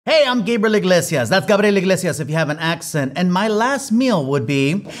Hey, I'm Gabriel Iglesias. That's Gabriel Iglesias if you have an accent. And my last meal would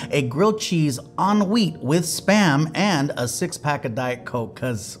be a grilled cheese on wheat with Spam and a 6-pack of Diet Coke,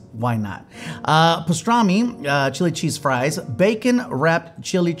 because why not? Pastrami, chili cheese fries, bacon wrapped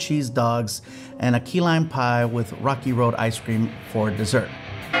chili cheese dogs, and a key lime pie with Rocky Road ice cream for dessert.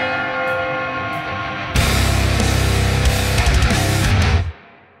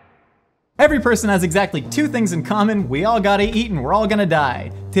 Every person has exactly two things in common. We all gotta eat and we're all gonna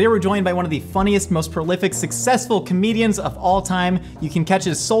die. Today we're joined by one of the funniest, most prolific, successful comedians of all time. You can catch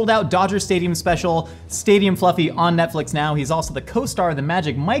his sold-out Dodger Stadium special, Stadium Fluffy, on Netflix now. He's also the co-star of the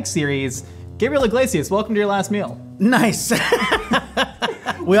Magic Mike series. Gabriel Iglesias, welcome to your last meal. Nice.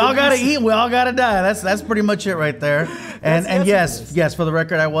 We all gotta eat, we all gotta die. That's pretty much it right there. And yes, for the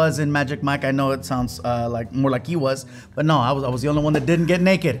record, I was in Magic Mike. I know it sounds like more like he was, but no, I was the only one that didn't get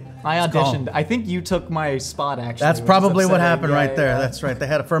naked. I auditioned. I think you took my spot, actually. That's probably what happened right there. That's right. They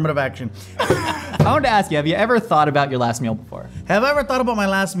had affirmative action. I wanted to ask you, have you ever thought about your last meal before? Have I ever thought about my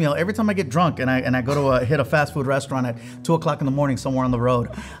last meal? Every time I get drunk and I go to hit a fast food restaurant at 2 o'clock in the morning somewhere on the road,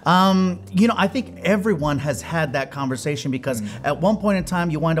 you know, I think everyone has had that conversation because at one point in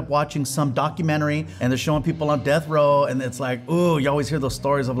time you wind up watching some documentary and they're showing people on death row and it's like, ooh, you always hear those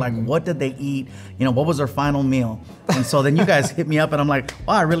stories of like, what did they eat? You know, what was their final meal? And so then you guys hit me up and I'm like,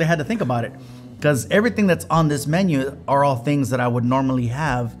 wow, I really had to think about it. Because everything that's on this menu are all things that I would normally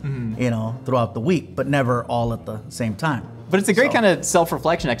have, you know, throughout the week, but never all at the same time. But it's a great kind of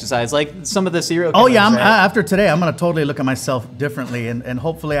self-reflection exercise, like some of the serial killers. Oh yeah, right? After today, I'm gonna totally look at myself differently and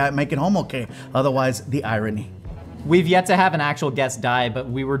hopefully I make it home okay. Otherwise, the irony. We've yet to have an actual guest die, but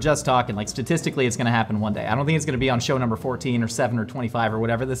we were just talking, like statistically it's gonna happen one day. I don't think it's gonna be on show number 14 or 7 or 25 or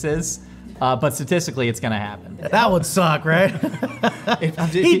whatever this is. But statistically, it's gonna happen. That would suck, right?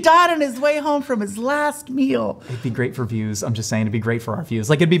 He died on his way home from his last meal. It'd be great for views. I'm just saying, it'd be great for our views.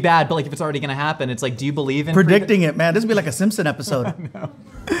 Like, it'd be bad, but like if it's already gonna happen, it's like, do you believe in predicting it, man? This would be like a Simpson episode. I know.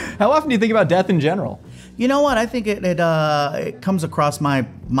 How often do you think about death in general? You know what? I think it comes across my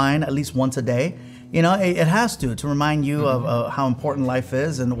mind at least once a day. You know, it has to remind you of how important life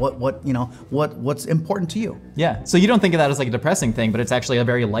is and what's important to you. Yeah, so you don't think of that as like a depressing thing, but it's actually a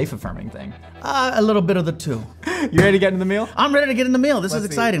very life-affirming thing. A little bit of the two. You ready to get in the meal? I'm ready to get in the meal. This is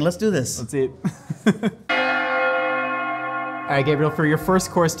exciting. Let's do this. Let's eat. All right, Gabriel, for your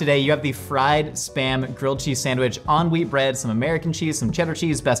first course today, you have the fried Spam grilled cheese sandwich on wheat bread, some American cheese, some cheddar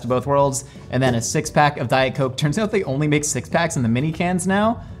cheese, best of both worlds, and then a 6-pack of Diet Coke. Turns out they only make 6-packs in the mini cans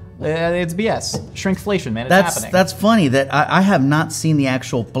now. It's BS. Shrinkflation, man. It's happening. That's funny that I have not seen the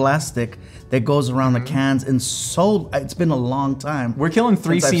actual plastic that goes around the cans in it's been a long time. We're killing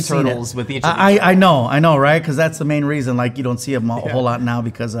 3 sea turtles with each of these. I know, right? Because that's the main reason. Like you don't see them a whole lot now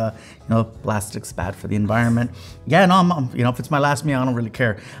because you know, plastic's bad for the environment. Yeah, no, you know, if it's my last meal, I don't really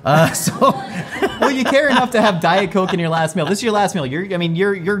care. Well, you care enough to have Diet Coke in your last meal. This is your last meal.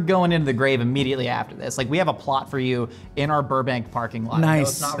 You're going into the grave immediately after this. Like we have a plot for you in our Burbank parking lot.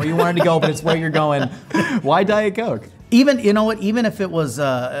 Nice. It's not where you wanted to go, but it's where you're going. Why Diet Coke? Even, you know what, even if it was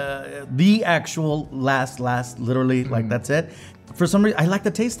the actual last, literally, like that's it, for some reason, I like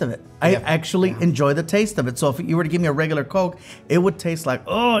the taste of it. I actually enjoy the taste of it. So if you were to give me a regular Coke, it would taste like,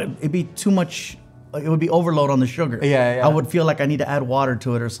 oh, it'd be too much. It would be overload on the sugar. Yeah. I would feel like I need to add water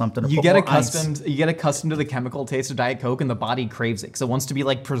to it or something. You get accustomed to the chemical taste of Diet Coke and the body craves it because it wants to be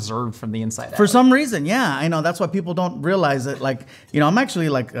like preserved from the inside out. For some reason, yeah. I know that's why people don't realize it. Like, you know, I'm actually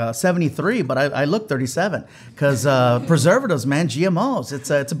like 73, but I look 37 because preservatives, man, GMOs.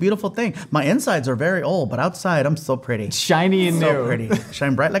 It's a beautiful thing. My insides are very old, but outside I'm so pretty. Shiny and so pretty.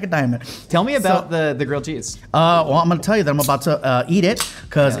 Shine bright like a diamond. Tell me about the grilled cheese. Well, I'm gonna tell you that I'm about to eat it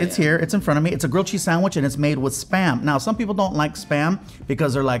because it's here. It's in front of me. It's a grilled cheese sandwich and it's made with Spam. Now, some people don't like Spam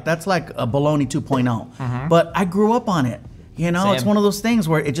because they're like, that's like a bologna 2.0. But I grew up on it. You know, Same. It's one of those things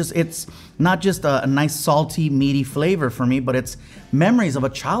where it's not just a nice salty, meaty flavor for me, but it's memories of a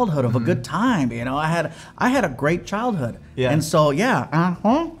childhood, of a good time. You know, I had a great childhood. Yeah. And so, yeah.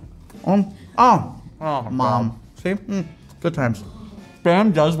 Mom. See? Good times.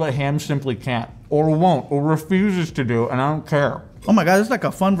 Spam does what ham simply can't, or won't, or refuses to do, and I don't care. Oh my God, it's like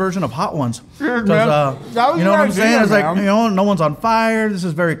a fun version of Hot Ones. Yeah, you know what I'm saying? It's like, you know, no one's on fire. This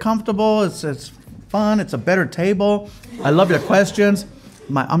is very comfortable. It's fun. It's a better table. I love your questions.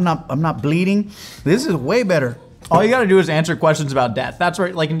 I'm not bleeding. This is way better. All you gotta do is answer questions about death. That's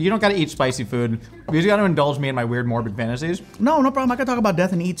where, like, you don't gotta eat spicy food. You just gotta indulge me in my weird, morbid fantasies. No problem. I can talk about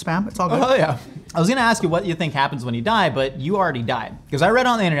death and eat Spam. It's all good. Oh yeah. I was gonna ask you what you think happens when you die, but you already died. Because I read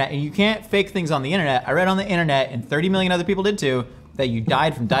on the internet, and you can't fake things on the internet. I read on the internet, and 30 million other people did too, that you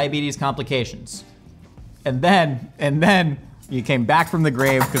died from diabetes complications. And then You came back from the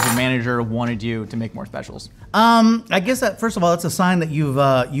grave because your manager wanted you to make more specials. I guess that first of all, it's a sign that you've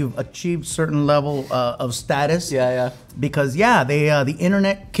achieved certain level of status. Yeah. Because the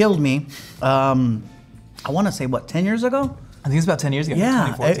internet killed me. I want to say 10 years ago. I think it's about 10 years ago.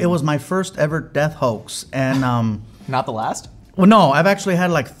 Yeah, it was my first ever death hoax, and not the last. Well, no, I've actually had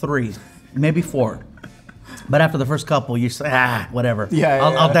like 3, maybe 4. But after the first couple, you say, whatever.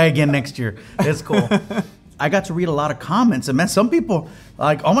 I'll die again next year. It's cool. I got to read a lot of comments, and man, some people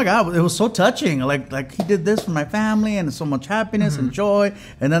like, oh my God, it was so touching. Like he did this for my family, and so much happiness and joy.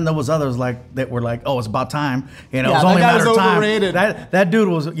 And then there was others that were like, oh, it's about time. It was only a matter of time. That dude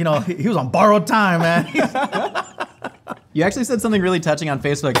was, he was on borrowed time, man. You actually said something really touching on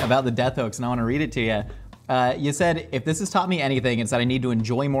Facebook about the death hoax, and I want to read it to you. You said, if this has taught me anything, it's that I need to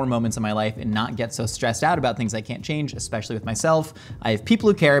enjoy more moments in my life and not get so stressed out about things I can't change, especially with myself. I have people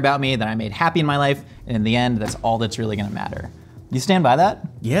who care about me, that I made happy in my life, and in the end, that's all that's really gonna matter. You stand by that?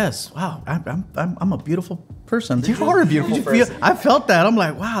 Yes. Wow, I'm a beautiful person. You are a beautiful person. I felt that. I'm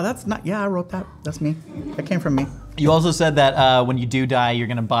like, wow, that's not, I wrote that. That's me. That came from me. You also said that when you do die, you're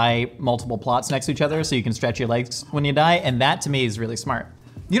gonna buy multiple plots next to each other so you can stretch your legs when you die, and that to me is really smart.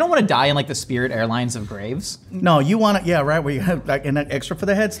 You don't want to die in like the Spirit Airlines of graves. No, you want to, where you have like an extra for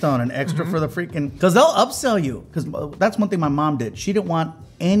the headstone, an extra for the freaking, because they'll upsell you. Because that's one thing my mom did. She didn't want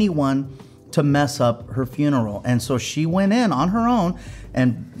anyone to mess up her funeral. And so she went in on her own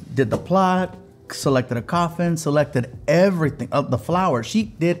and did the plot, selected a coffin, selected everything, the flowers. She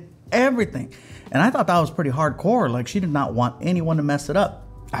did everything. And I thought that was pretty hardcore. Like, she did not want anyone to mess it up.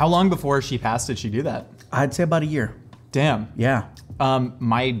 How long before she passed did she do that? I'd say about a year. Damn. Yeah.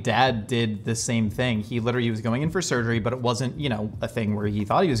 My dad did the same thing. He literally was going in for surgery, but it wasn't, a thing where he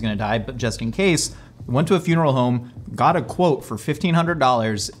thought he was gonna die, but just in case, went to a funeral home, got a quote for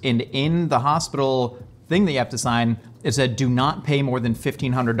 $1,500, and in the hospital thing that you have to sign, it said, do not pay more than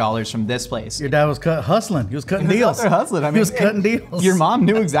 $1,500 from this place. Your dad was hustling. He was cutting deals. Out there hustling. I mean, he was cutting deals. Your mom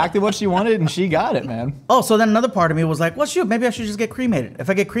knew exactly what she wanted, and she got it, man. Oh, so then another part of me was like, well, shoot, maybe I should just get cremated. If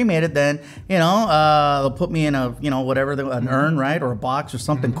I get cremated, then, they'll put me in a, whatever, an urn, right? Or a box or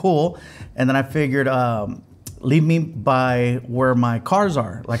something cool. And then I figured, leave me by where my cars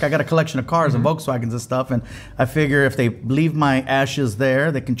are. Like, I got a collection of cars and Volkswagens and stuff, and I figure if they leave my ashes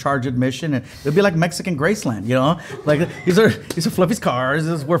there, they can charge admission, and it'll be like Mexican Graceland, Like, these are Fluffy's cars.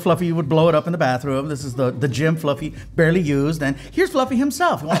 This is where Fluffy would blow it up in the bathroom. This is the gym Fluffy barely used, and here's Fluffy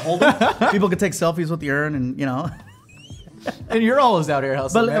himself. You want to hold him? People can take selfies with the urn, and And you're always out here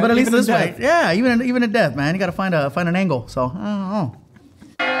hustling, but at least this way, even in death, man, you got to find an angle. So I don't know.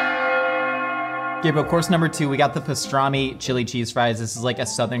 Gabriel, course number 2, we got the pastrami chili cheese fries. This is like a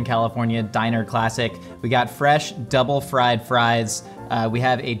Southern California diner classic. We got fresh double fried fries. We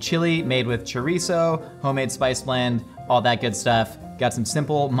have a chili made with chorizo, homemade spice blend, all that good stuff. Got some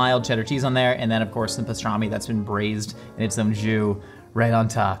simple, mild cheddar cheese on there, and then of course the pastrami that's been braised in its own jus right on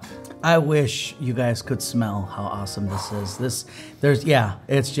top. I wish you guys could smell how awesome this is. It's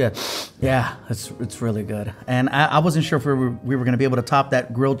really good. And I wasn't sure if we were gonna be able to top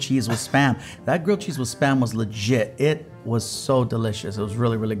that grilled cheese with Spam. That grilled cheese with Spam was legit. It was so delicious. It was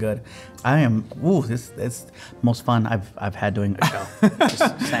really, really good. It's most fun I've had doing a show.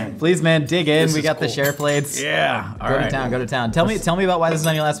 Just saying. Please, man, dig in. We got the share plates. Yeah. Go to town. Tell me about why this is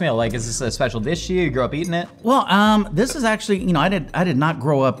on your last meal. Like, is this a special dish to you? You grew up eating it? Well, this is actually, I did not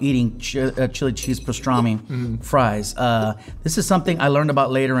grow up eating chili cheese pastrami fries. This is something I learned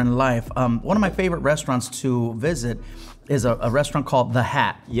about later in life. One of my favorite restaurants to visit is a restaurant called The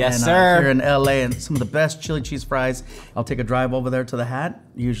Hat. Yes, sir. Here in LA, and some of the best chili cheese fries. I'll take a drive over there to The Hat,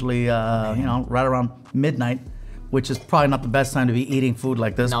 usually, right around midnight, which is probably not the best time to be eating food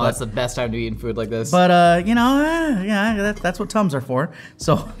like this. No, that's the best time to be eating food like this. But, that's what Tums are for.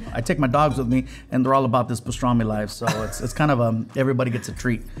 So I take my dogs with me, and they're all about this pastrami life. So it's kind of everybody gets a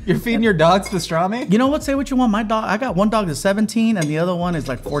treat. You're feeding your dogs pastrami? You know what? Say what you want. I got one dog that's 17, and the other one is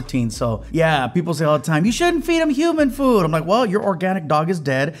like 14. So yeah, people say all the time, you shouldn't feed them human food. I'm like, well, your organic dog is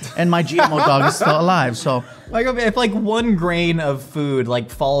dead, and my GMO dog is still alive. So like, if like one grain of food like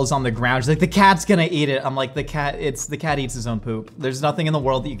falls on the ground, she's like, the cat's gonna eat it. I'm like, the cat eats his own poop. There's nothing in the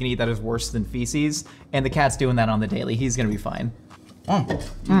world that you can eat that is worse than feces, and the cat's doing that on the daily. He's gonna be fine.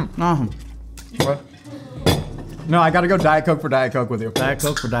 No, I gotta go Diet Coke for Diet Coke with you. Diet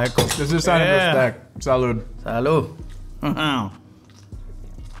Coke for Diet Coke. This is a sign of respect. Salud. Salud.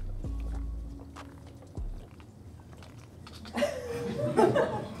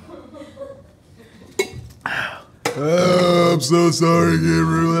 Oh, I'm so sorry,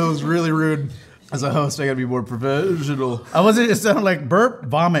 Gabriel. That was really rude. As a host, I gotta be more professional. I wasn't, it sounded like burp,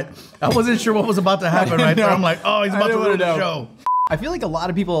 vomit. I wasn't sure what was about to happen right there. I'm like, oh, he's about to ruin the show. I feel like a lot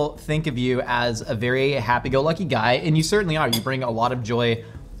of people think of you as a very happy-go-lucky guy, and you certainly are. You bring a lot of joy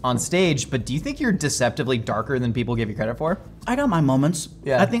on stage, but do you think you're deceptively darker than people give you credit for? I got my moments.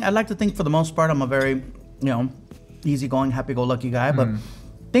 Yeah. I like to think for the most part I'm a very, easygoing, happy-go-lucky guy, but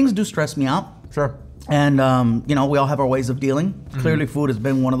things do stress me out. Sure. And, we all have our ways of dealing. Clearly food has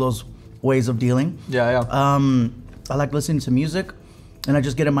been one of those ways of dealing. Yeah. I like listening to music, and I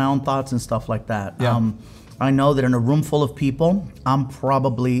just get in my own thoughts and stuff like that. Yeah. I know that in a room full of people, I'm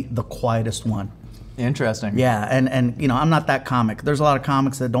probably the quietest one. Interesting. Yeah, and I'm not that comic. There's a lot of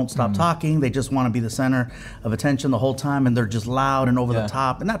comics that don't stop talking. They just want to be the center of attention the whole time, and they're just loud and over the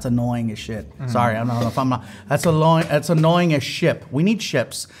top, and that's annoying as shit. Sorry, I don't know if I'm not. That's annoying as ship. We need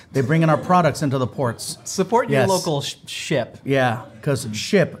ships. They bring in our products into the ports. Support your local ship. Yeah, because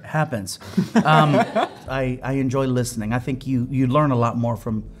ship happens. I enjoy listening. I think you learn a lot more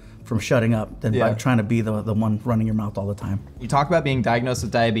from shutting up than by trying to be the one running your mouth all the time. You talk about being diagnosed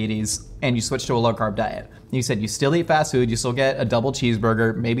with diabetes and you switched to a low carb diet. You said you still eat fast food, you still get a double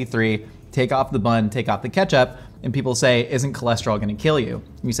cheeseburger, maybe 3, take off the bun, take off the ketchup, and people say, isn't cholesterol gonna kill you?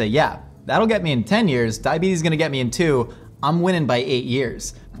 And you say, yeah, that'll get me in 10 years, diabetes is gonna get me in 2, I'm winning by 8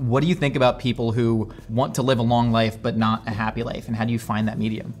 years. What do you think about people who want to live a long life but not a happy life, and how do you find that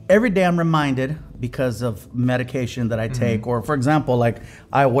medium? Every day I'm reminded because of medication that I take, or for example, like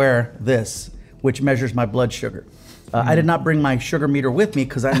I wear this, which measures my blood sugar. I did not bring my sugar meter with me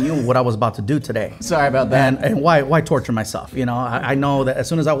because I knew what I was about to do today. Sorry about that. And why torture myself? I know that as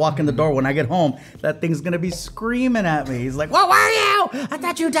soon as I walk in the door, when I get home, that thing's gonna be screaming at me. He's like, "Where were you? I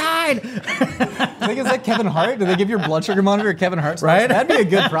thought you died." I think it's like Kevin Hart. Do they give your blood sugar monitor at Kevin Hart's? Right? That'd be a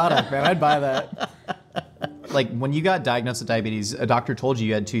good product, man. I'd buy that. Like when you got diagnosed with diabetes, a doctor told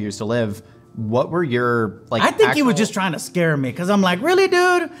you had 2 years to live. What were your I think he was just trying to scare me because I'm like, really,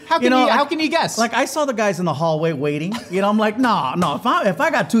 dude? How can you guess? Like I saw the guys in the hallway waiting. I'm like, no. If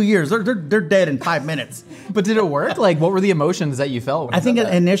I got 2 years, they're dead in 5 minutes. But did it work? Like, what were the emotions that you felt? I think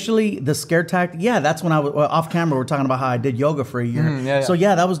initially the scare tactic. Yeah, that's when I was off camera. We're talking about how I did yoga for a year. So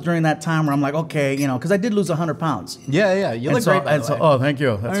yeah, that was during that time where I'm like, okay, because I did lose 100 pounds. Yeah, you look great. Oh, thank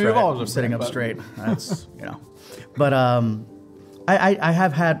you. That's right. I'm sitting up straight. That's but I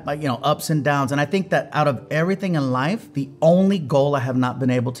have had ups and downs, and I think that out of everything in life, the only goal I have not been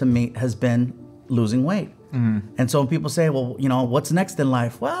able to meet has been losing weight. And so when people say, well, what's next in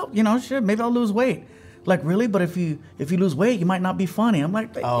life? Well, shit, maybe I'll lose weight. Like, really? But if you lose weight, you might not be funny. I'm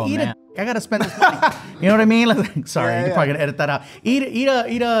like, I gotta spend this money. You know what I mean? Like, sorry, you're probably gonna edit that out. Eat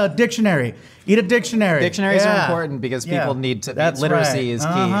a dictionary. Eat a dictionary. Dictionaries are important because people need to. Literacy is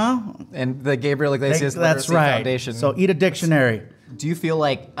key. And the Gabriel Iglesias Literacy Foundation. So eat a dictionary. Do you feel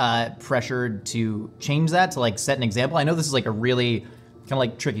like pressured to change that, to like set an example? I know this is like a really kind of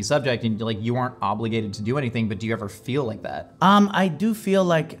like tricky subject, and like you aren't obligated to do anything, but do you ever feel like that? I do feel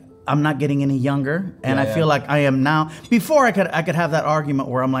like I'm not getting any younger, and I feel like I am now. Before I could have that argument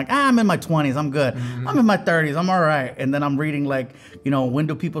where I'm like, I'm in my 20s, I'm good. I'm in my 30s, I'm all right. And then I'm reading like, when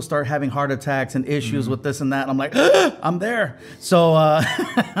do people start having heart attacks and issues with this and that? And I'm like, I'm there. So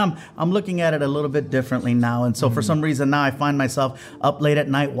I'm looking at it a little bit differently now. And so for some reason now I find myself up late at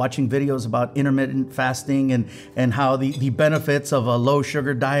night watching videos about intermittent fasting and how the benefits of a low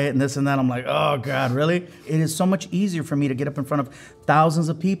sugar diet and this and that. I'm like, oh God, really? It is so much easier for me to get up in front of thousands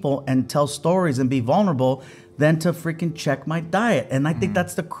of people and tell stories and be vulnerable than to freaking check my diet. And I think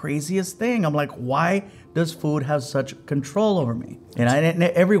that's the craziest thing. I'm like, why does food have such control over me? And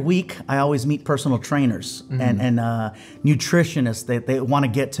every week I always meet personal trainers and nutritionists. They want to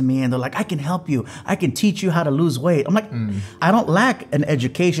get to me and they're like, I can help you. I can teach you how to lose weight. I'm like, I don't lack an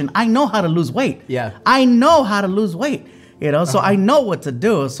education. I know how to lose weight. Yeah. I know how to lose weight. So I know what to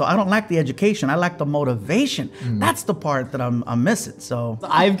do. So I don't lack the education. I lack the motivation. That's the part that I'm missing. So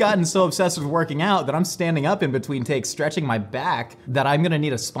I've gotten so obsessed with working out that I'm standing up in between takes, stretching my back, that I'm gonna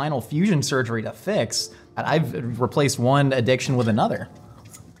need a spinal fusion surgery to fix. And I've replaced one addiction with another.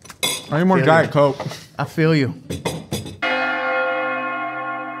 I need more Diet Coke. I feel you.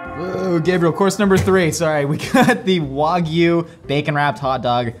 Whoa, Gabriel, course number 3. Sorry, we got the Wagyu bacon wrapped hot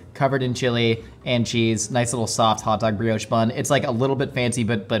dog covered in chili and cheese. Nice little soft hot dog brioche bun. It's like a little bit fancy,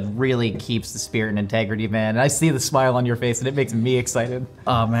 but really keeps the spirit and integrity, man. And I see the smile on your face and it makes me excited.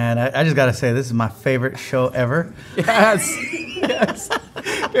 Oh man, I just gotta say, this is my favorite show ever. Yes, yes.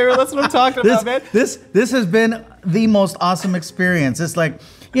 Gabriel, that's what I'm talking about, man. This has been the most awesome experience. It's like,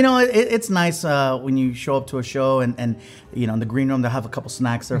 You know, it's nice when you show up to a show and you know, in the green room, they'll have a couple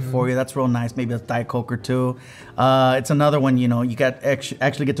snacks there for you. That's real nice. Maybe a Diet Coke or two. It's another one, you know, you got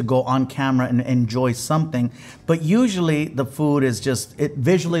actually get to go on camera and enjoy something. But usually the food is just, it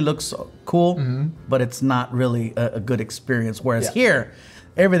visually looks cool, but it's not really a good experience. Whereas here,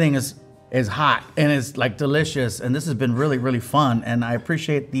 everything is hot and it's like delicious, and this has been really, really fun. And I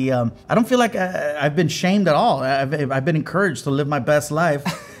appreciate the I don't feel like I've been shamed at all. I've been encouraged to live my best life.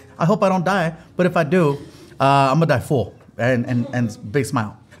 I hope I don't die, but if I do, I'm gonna die full and big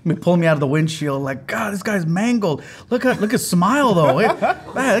smile. I mean, pull me out of the windshield like, God, this guy's mangled. Look at smile though.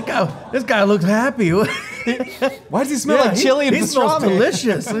 Man, this guy looks happy. Why does he smell like chili and pastrami? He smells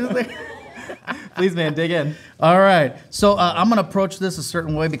delicious. Please, man, dig in. All right, so I'm gonna approach this a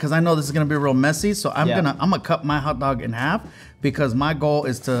certain way because I know this is gonna be real messy. So I'm gonna cut my hot dog in half because my goal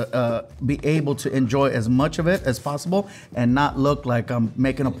is to be able to enjoy as much of it as possible and not look like I'm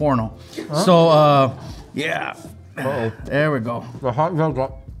making a porno. Huh? So yeah, there we go. The hot dog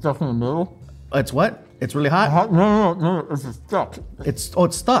got stuck in the middle. It's what? It's really hot. No, it's stuck. It's stuck.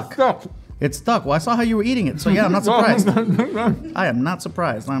 It's stuck. It's stuck. Well, I saw how you were eating it, so yeah, I'm not surprised. I am not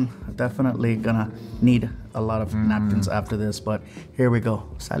surprised. I'm definitely gonna need a lot of napkins after this, but here we go.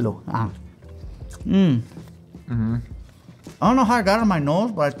 Salud. I don't know how I got it in my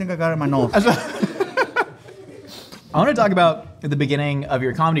nose, but I think I got it in my nose. I want to talk about the beginning of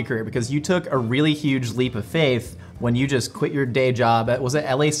your comedy career because you took a really huge leap of faith when you just quit your day job at, was it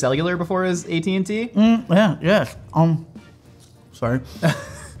LA Cellular before it was AT&T? Yes. Sorry.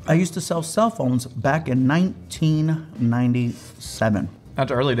 I used to sell cell phones back in 1997.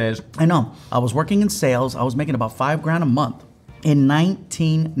 That's early days. I know. I was working in sales. I was making about $5,000 a month. In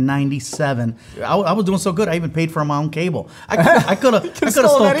 1997, I was doing so good. I even paid for my own cable. I could have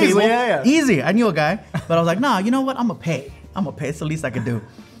stole cable. Easy. I knew a guy, but I was like, nah. You know what? I'm gonna pay. It's the least I could do.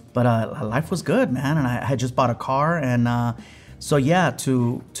 But life was good, man. And I had just bought a car, and so yeah,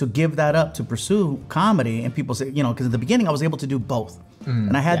 to give that up to pursue comedy, and people say, you know, because at the beginning I was able to do both,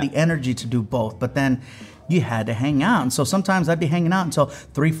 and I had the energy to do both. But then you had to hang out, and so sometimes I'd be hanging out until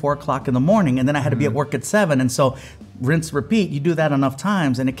 3, 4 o'clock in the morning, and then I had to be at work at 7, and so rinse, repeat. You do that enough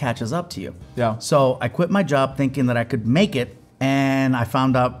times, and it catches up to you. Yeah. So I quit my job thinking that I could make it, and I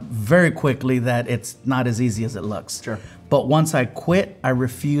found out very quickly that it's not as easy as it looks. Sure. But once I quit, I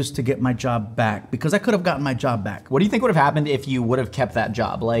refused to get my job back because I could have gotten my job back. What do you think would have happened if you would have kept that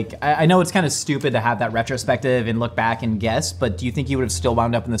job? Like, I know it's kind of stupid to have that retrospective and look back and guess, but do you think you would have still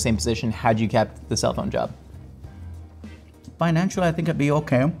wound up in the same position had you kept the cell phone job? Financially, I think I'd be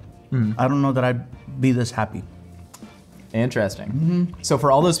okay. I don't know that I'd be this happy. Interesting. So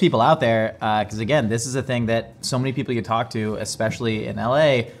for all those people out there, because again, this is a thing that so many people you talk to, especially in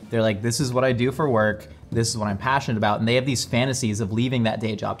LA, they're like, this is what I do for work. This is what I'm passionate about. And they have these fantasies of leaving that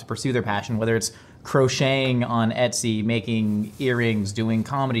day job to pursue their passion, whether it's crocheting on Etsy, making earrings, doing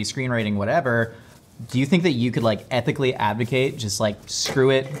comedy, screenwriting, whatever. Do you think that you could like ethically advocate, just like screw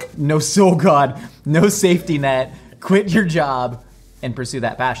it, no soul god, no safety net, quit your job and pursue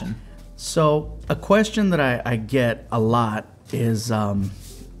that passion? So a question that I get a lot is,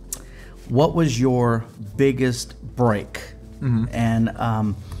 what was your biggest break?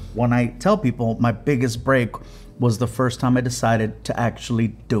 And when I tell people my biggest break was the first time I decided to actually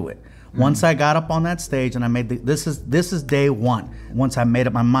do it. Once I got up on that stage and I made this is day one. Once I made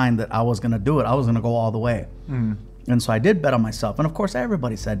up my mind that I was gonna do it, I was gonna go all the way. And so I did bet on myself. And of course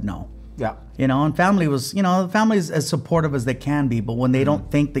everybody said no. Yeah. You know, and family was, you know, the family's as supportive as they can be, but when they don't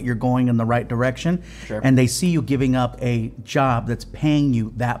think that you're going in the right direction, and they see you giving up a job that's paying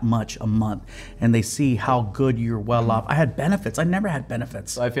you that much a month, and they see how good you're well off. I had benefits. I never had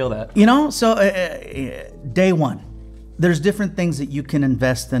benefits. I feel that. You know, so day one, there's different things that you can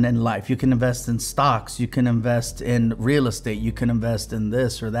invest in life. You can invest in stocks, you can invest in real estate, you can invest in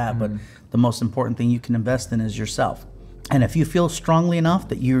this or that, but the most important thing you can invest in is yourself. And if you feel strongly enough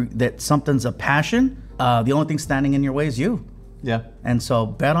that something's a passion, the only thing standing in your way is you. Yeah. And so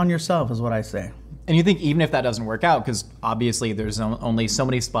bet on yourself is what I say. And you think even if that doesn't work out, because obviously there's only so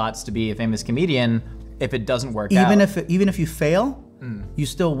many spots to be a famous comedian, if it doesn't work out. Even if you fail, you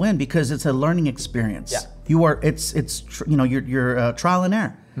still win because it's a learning experience. Yeah. You're trial and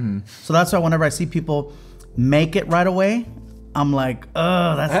error. So that's why whenever I see people make it right away, I'm like,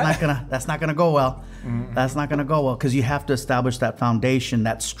 oh, that's not gonna go well. That's not gonna go well because you have to establish that foundation,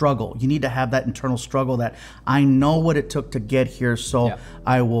 that struggle. You need to have that internal struggle that I know what it took to get here, so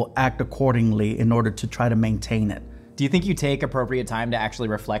I will act accordingly in order to try to maintain it. Do you think you take appropriate time to actually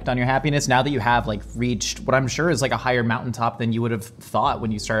reflect on your happiness now that you have like reached what I'm sure is like a higher mountaintop than you would have thought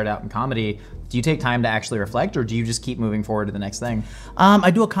when you started out in comedy? Do you take time to actually reflect, or do you just keep moving forward to the next thing? I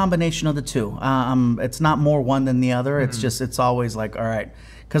do a combination of the two. It's not more one than the other. It's always like, all right,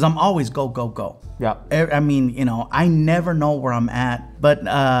 because I'm always go, go, go. Yeah. I mean, you know, I never know where I'm at. But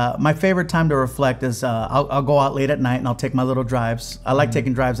my favorite time to reflect is I'll go out late at night and I'll take my little drives. I like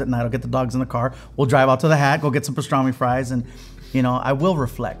taking drives at night. I'll get the dogs in the car. We'll drive out to the Hat, go get some pastrami fries, and you know, I will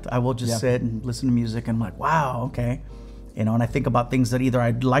reflect. I will just sit and listen to music and I'm like, wow, okay. You know, and I think about things that either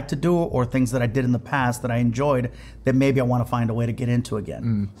I'd like to do or things that I did in the past that I enjoyed that maybe I want to find a way to get into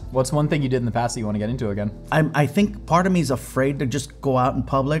again. What's one thing you did in the past that you want to get into again? I think part of me is afraid to just go out in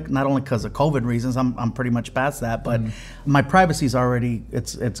public, not only because of COVID reasons, I'm pretty much past that, but my privacy's already,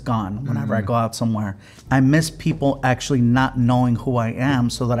 it's gone whenever I go out somewhere. I miss people actually not knowing who I am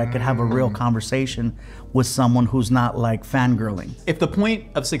so that I could have a real conversation with someone who's not like fangirling. If the point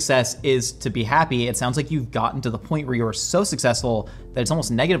of success is to be happy, it sounds like you've gotten to the point where you're so successful that it's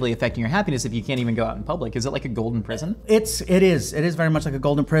almost negatively affecting your happiness if you can't even go out in public. Is it like a golden prison? It is very much like a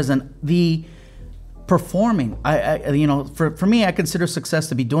golden prison. The performing, you know, for me, I consider success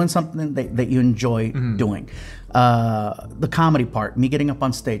to be doing something that you enjoy doing. The comedy part, me getting up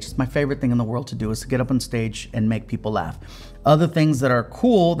on stage, it's my favorite thing in the world to do, is to get up on stage and make people laugh. Other things that are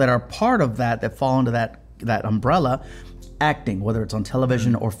cool, that are part of that fall into that umbrella, acting, whether it's on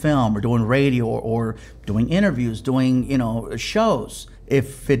television or film or doing radio or doing interviews, doing, you know, shows.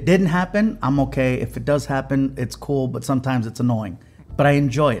 If it didn't happen, I'm okay. If it does happen, it's cool, but sometimes it's annoying. But I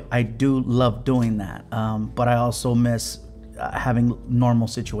enjoy it. I do love doing that. But I also miss having normal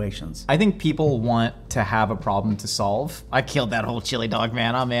situations. I think people want to have a problem to solve. I killed that whole chili dog,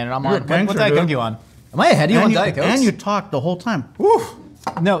 man. I'm in and I'm You're on. a gangster, What Diet Coke dude. you on? Am I ahead of you on Diet Coke? And you talk the whole time. Woo.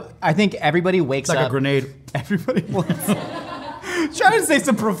 No, I think everybody wakes It's like up. a grenade. Everybody wants. Trying to say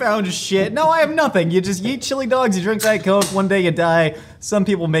some profound shit. No, I have nothing. You just eat chili dogs, you drink Diet Coke, one day you die. Some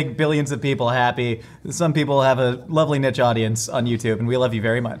people make billions of people happy. Some people have a lovely niche audience on YouTube, and we love you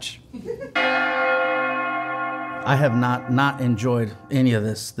very much. I have not enjoyed any of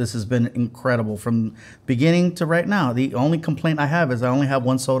this. This has been incredible from beginning to right now. The only complaint I have is I only have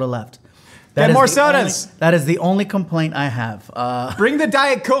one soda left. Get is more the sodas. That is the only complaint I have. Bring the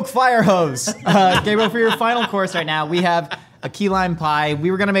Diet Coke fire hose. Gabriel, for your final course right now, we have a key lime pie.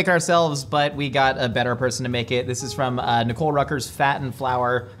 We were gonna make it ourselves, but we got a better person to make it. This is from Nicole Rucker's Fat and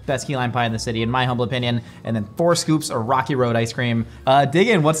Flour, best key lime pie in the city, in my humble opinion. And then 4 scoops of Rocky Road ice cream. Dig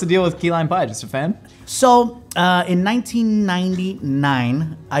in, what's the deal with key lime pie? Just a fan? So in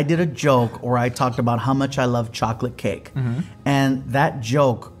 1999, I did a joke where I talked about how much I love chocolate cake. And that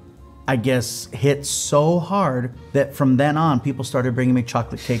joke, I guess, hit so hard that from then on, people started bringing me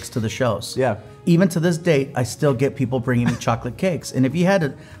chocolate cakes to the shows. Yeah. Even to this date, I still get people bringing me chocolate cakes. And if you had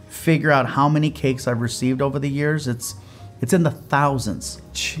to figure out how many cakes I've received over the years, it's in the thousands.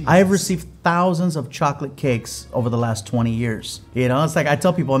 Jesus. I have received thousands of chocolate cakes over the last 20 years. You know, it's like I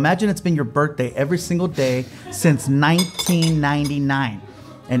tell people, imagine it's been your birthday every single day since 1999.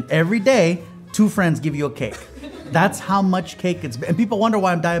 And every day, 2 friends give you a cake. That's how much cake it's been. And people wonder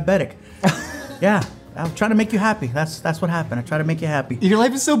why I'm diabetic. Yeah, I'm trying to make you happy. That's what happened. I try to make you happy. Your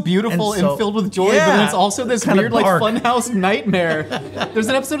life is so beautiful and, And so- filled with joy, but Yeah. then it's also this Kinda weird, like, dark. funhouse nightmare. There's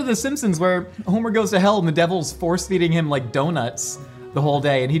an episode of The Simpsons where Homer goes to hell and the devil's force feeding him like donuts the whole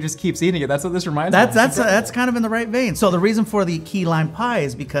day, and he just keeps eating it. That's what this reminds me of. That's kind of in the right vein. So the reason for the key lime pie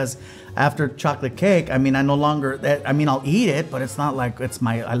is because after chocolate cake, I mean, I'll eat it, but it's not like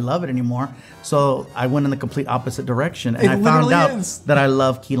I love it anymore. So I went in the complete opposite direction, and It I found literally out is. that I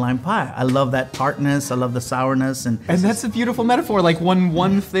love key lime pie. I love that tartness. I love the sourness, and And that's a beautiful metaphor. Like when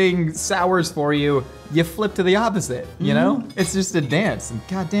one thing sours for you, you flip to the opposite, you know? It's just a dance. And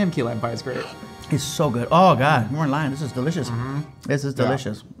goddamn, key lime pie is great. it's so good. Oh God, you weren't lying. This is delicious. This is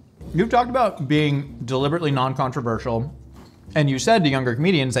delicious. You've talked about being deliberately non-controversial, and you said to younger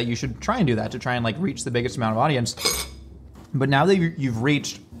comedians that you should try and do that to try and like reach the biggest amount of audience. But now that you've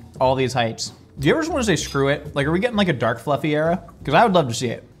reached all these heights, do you ever just want to say screw it? Like, are we getting like a dark fluffy era? Because I would love to see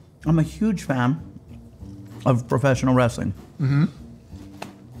it. I'm a huge fan of professional wrestling.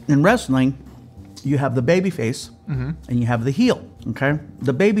 In wrestling, you have the baby face and you have the heel. Okay,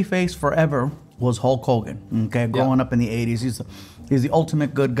 the baby face forever was Hulk Hogan. Okay, growing up in the '80s, he's the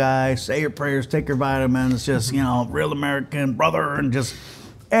ultimate good guy. Say your prayers, take your vitamins. Just real American brother, and just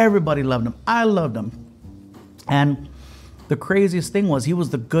everybody loved him. I loved him, and the craziest thing was he was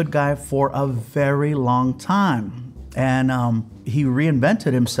the good guy for a very long time, and he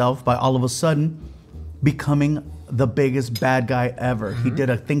reinvented himself by all of a sudden becoming the biggest bad guy ever. He did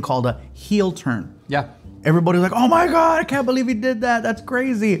a thing called a heel turn. Yeah. everybody's like, oh my God, I can't believe he did that. That's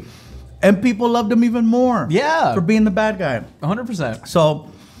crazy. And people loved him even more. Yeah. For being the bad guy. 100%.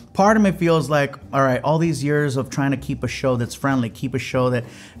 So part of me feels like, all right, all these years of trying to keep a show that's friendly, keep a show that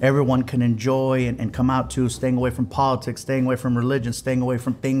everyone can enjoy and come out to, staying away from politics, staying away from religion, staying away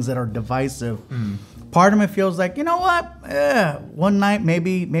from things that are divisive. Part of me feels like, you know what? One night,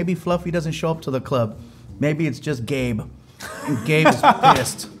 maybe Fluffy doesn't show up to the club. Maybe it's just Gabe. And Gabe is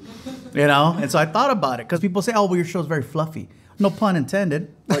pissed. You know? And so I thought about it, because people say, oh, well, your show's very fluffy. No pun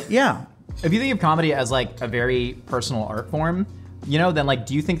intended, but yeah. If you think of comedy as like a very personal art form, you know, then like,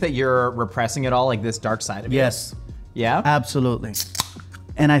 do you think that you're repressing it all, like this dark side of you? Yes. Yeah? Absolutely.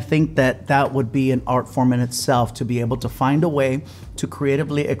 And I think that that would be an art form in itself, to be able to find a way to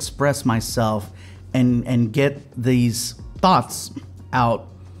creatively express myself and get these thoughts out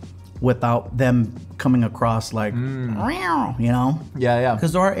without them coming across like, you know? Yeah.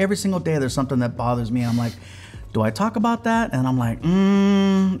 Because every single day there's something that bothers me. I'm like, do I talk about that? And I'm like,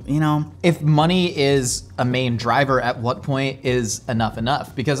 you know. If money is a main driver, at what point is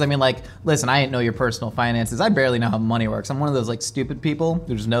enough? Because I mean, like, listen, I didn't know your personal finances. I barely know how money works. I'm one of those like stupid people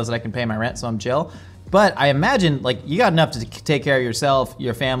who just knows that I can pay my rent, so I'm chill. But I imagine like you got enough to take care of yourself,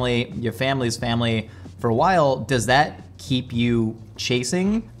 your family, your family's family for a while. Does that keep you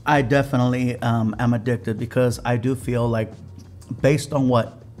chasing? I definitely am addicted, because I do feel like, based on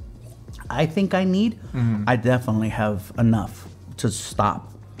what I think I need, I definitely have enough to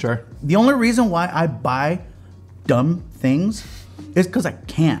stop. Sure. The only reason why I buy dumb things is because I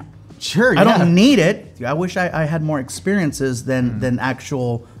can't. Sure, I don't need it. I wish I had more experiences than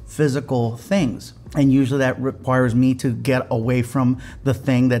actual physical things. And usually that requires me to get away from the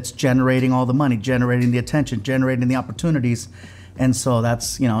thing that's generating all the money, generating the attention, generating the opportunities. And so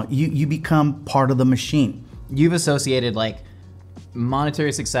that's, you know, you become part of the machine. You've associated like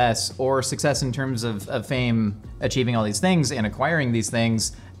monetary success or success in terms of fame, achieving all these things and acquiring these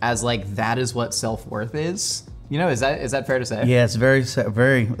things as like, that is what self-worth is. You know, is that fair to say? Yeah, it's very,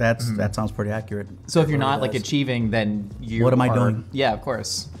 that sounds pretty accurate. So if you're not like achieving, then you What am I doing? Yeah, of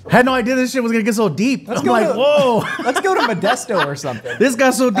course. I had no idea this shit was gonna get so deep. I'm like, whoa. Let's go to Modesto or something. This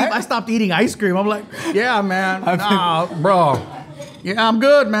got so deep, I stopped eating ice cream. I'm like, yeah, man, nah, bro. Yeah, I'm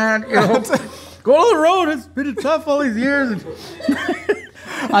good, man. You know, go on the road. It's been tough all these years.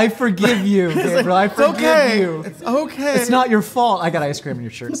 I forgive you, Gabriel. I forgive you. It's okay. It's not your fault. I got ice cream in your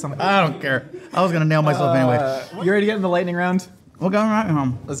shirt. I don't care. I was gonna nail myself anyway. You ready to get in the lightning round? We're going right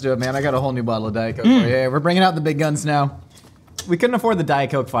home. Let's do it, man. I got a whole new bottle of Diet Coke for you. Yeah, we're bringing out the big guns now. We couldn't afford the Diet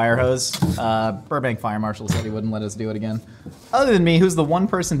Coke fire hose. Burbank Fire Marshal said he wouldn't let us do it again. Other than me, who's the one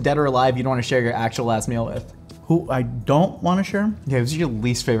person dead or alive you'd want to share your actual last meal with? Who I don't want to share? Yeah, who's your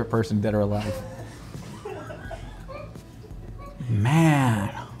least favorite person, dead or alive?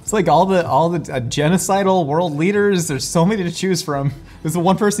 Man. It's like all the genocidal world leaders. There's so many to choose from. There's the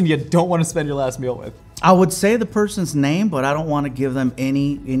one person you don't want to spend your last meal with. I would say the person's name, but I don't want to give them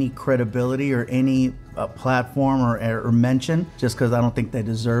any credibility or any platform or mention, just because I don't think they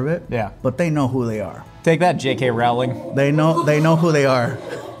deserve it. Yeah. But they know who they are. Take that, J.K. Rowling. They know who they are.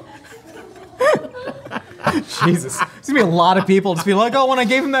 Jesus, there's gonna be a lot of people just be like, oh, when I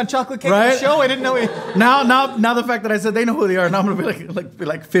gave him that chocolate cake at the show, I didn't know he. Now the fact that I said they know who they are, now I'm gonna be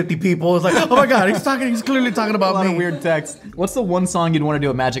like 50 people. It's like, oh my God, he's clearly talking about A lot me. of weird text. What's the one song you'd want to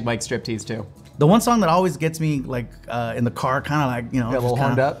do a Magic Mike striptease to? The one song that always gets me like in the car, kind of like, you know, Get a little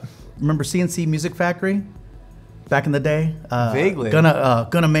horned up. Remember CNC Music Factory back in the day? Vaguely.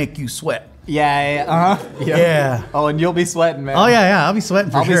 Gonna make you sweat. Yeah. Yeah. Oh, and you'll be sweating, man. Oh yeah, I'll be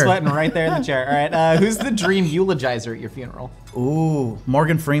sweating for sure. I'll be sweating right there in the chair. All right, who's the dream eulogizer at your funeral? Ooh,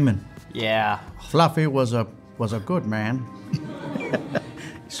 Morgan Freeman. Yeah. Fluffy was a good man. He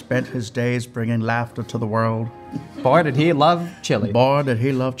spent his days bringing laughter to the world. Boy, did he love chili. Boy, did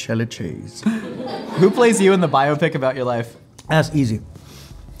he love chili cheese. Who plays you in the biopic about your life? That's easy.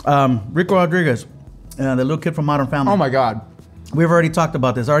 Rico Rodriguez, the little kid from Modern Family. Oh my God. We've already talked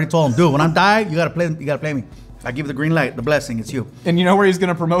about this. I already told him, dude, when I die, you gotta play me. I give you the green light, the blessing, it's you. And you know where he's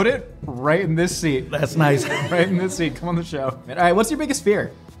gonna promote it? Right in this seat. That's nice. Right in this seat. Come on the show. All right, what's your biggest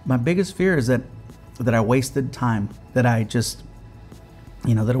fear? My biggest fear is that I wasted time, that I just,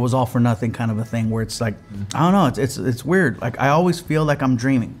 you know, that it was all for nothing kind of a thing, where it's like, I don't know, it's weird. Like, I always feel like I'm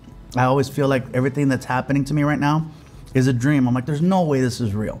dreaming. I always feel like everything that's happening to me right now is a dream. I'm like, there's no way this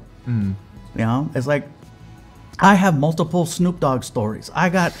is real. You know, it's like, I have multiple Snoop Dogg stories. I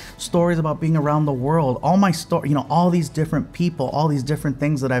got stories about being around the world. All my story, you know, all these different people, all these different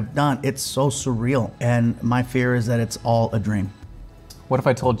things that I've done. It's so surreal. And my fear is that it's all a dream. What if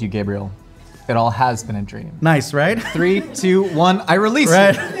I told you, Gabriel, it all has been a dream? Nice, right? 3, 2, 1, I release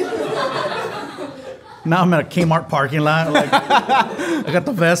Right. you. Now I'm at a Kmart parking lot. Like, I got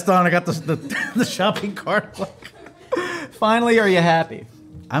the vest on. I got the shopping cart. Finally, are you happy?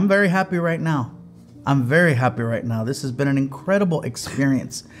 I'm very happy right now. I'm very happy right now. This has been an incredible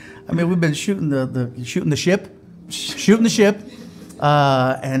experience. I mean, we've been shooting the ship,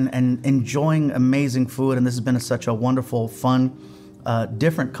 and enjoying amazing food. And this has been such a wonderful, fun,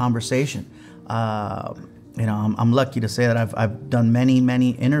 different conversation. I'm lucky to say that I've done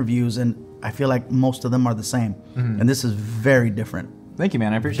many interviews, and I feel like most of them are the same. And this is very different. Thank you,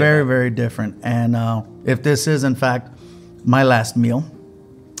 man. I appreciate it. It. Very different. And if this is, in fact, my last meal,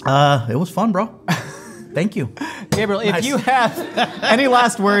 it was fun, bro. Thank you. Gabriel, if you have any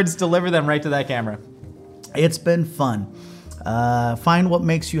last words, deliver them right to that camera. It's been fun. Find what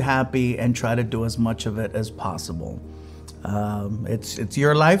makes you happy and try to do as much of it as possible. It's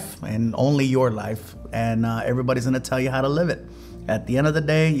your life and only your life, and everybody's gonna tell you how to live it. At the end of the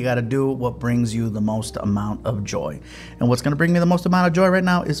day, you gotta do what brings you the most amount of joy. And what's gonna bring me the most amount of joy right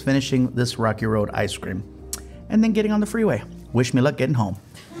now is finishing this Rocky Road ice cream and then getting on the freeway. Wish me luck getting home.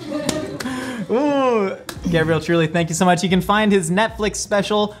 Ooh, Gabriel, truly, thank you so much. You can find his Netflix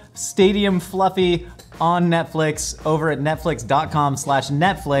special, Stadium Fluffy, on Netflix over at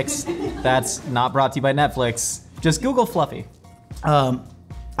netflix.com/Netflix. That's not brought to you by Netflix. Just Google Fluffy.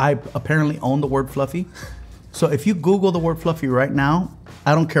 I apparently own the word Fluffy. So if you Google the word Fluffy right now,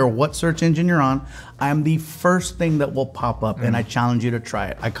 I don't care what search engine you're on, I am the first thing that will pop up, and I challenge you to try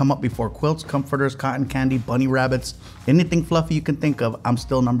it. I come up before quilts, comforters, cotton candy, bunny rabbits, anything fluffy you can think of, I'm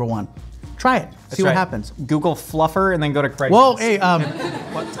still #1. Try it, see what happens. Google Fluffer and then go to Craigslist. Whoa, hey,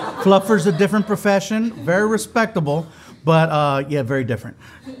 Fluffer's a different profession, very respectable, but yeah, very different.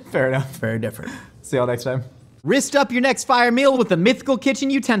 Fair enough. Very different. See y'all next time. Wrist up your next fire meal with the Mythical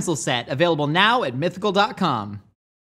Kitchen Utensil Set, available now at mythical.com.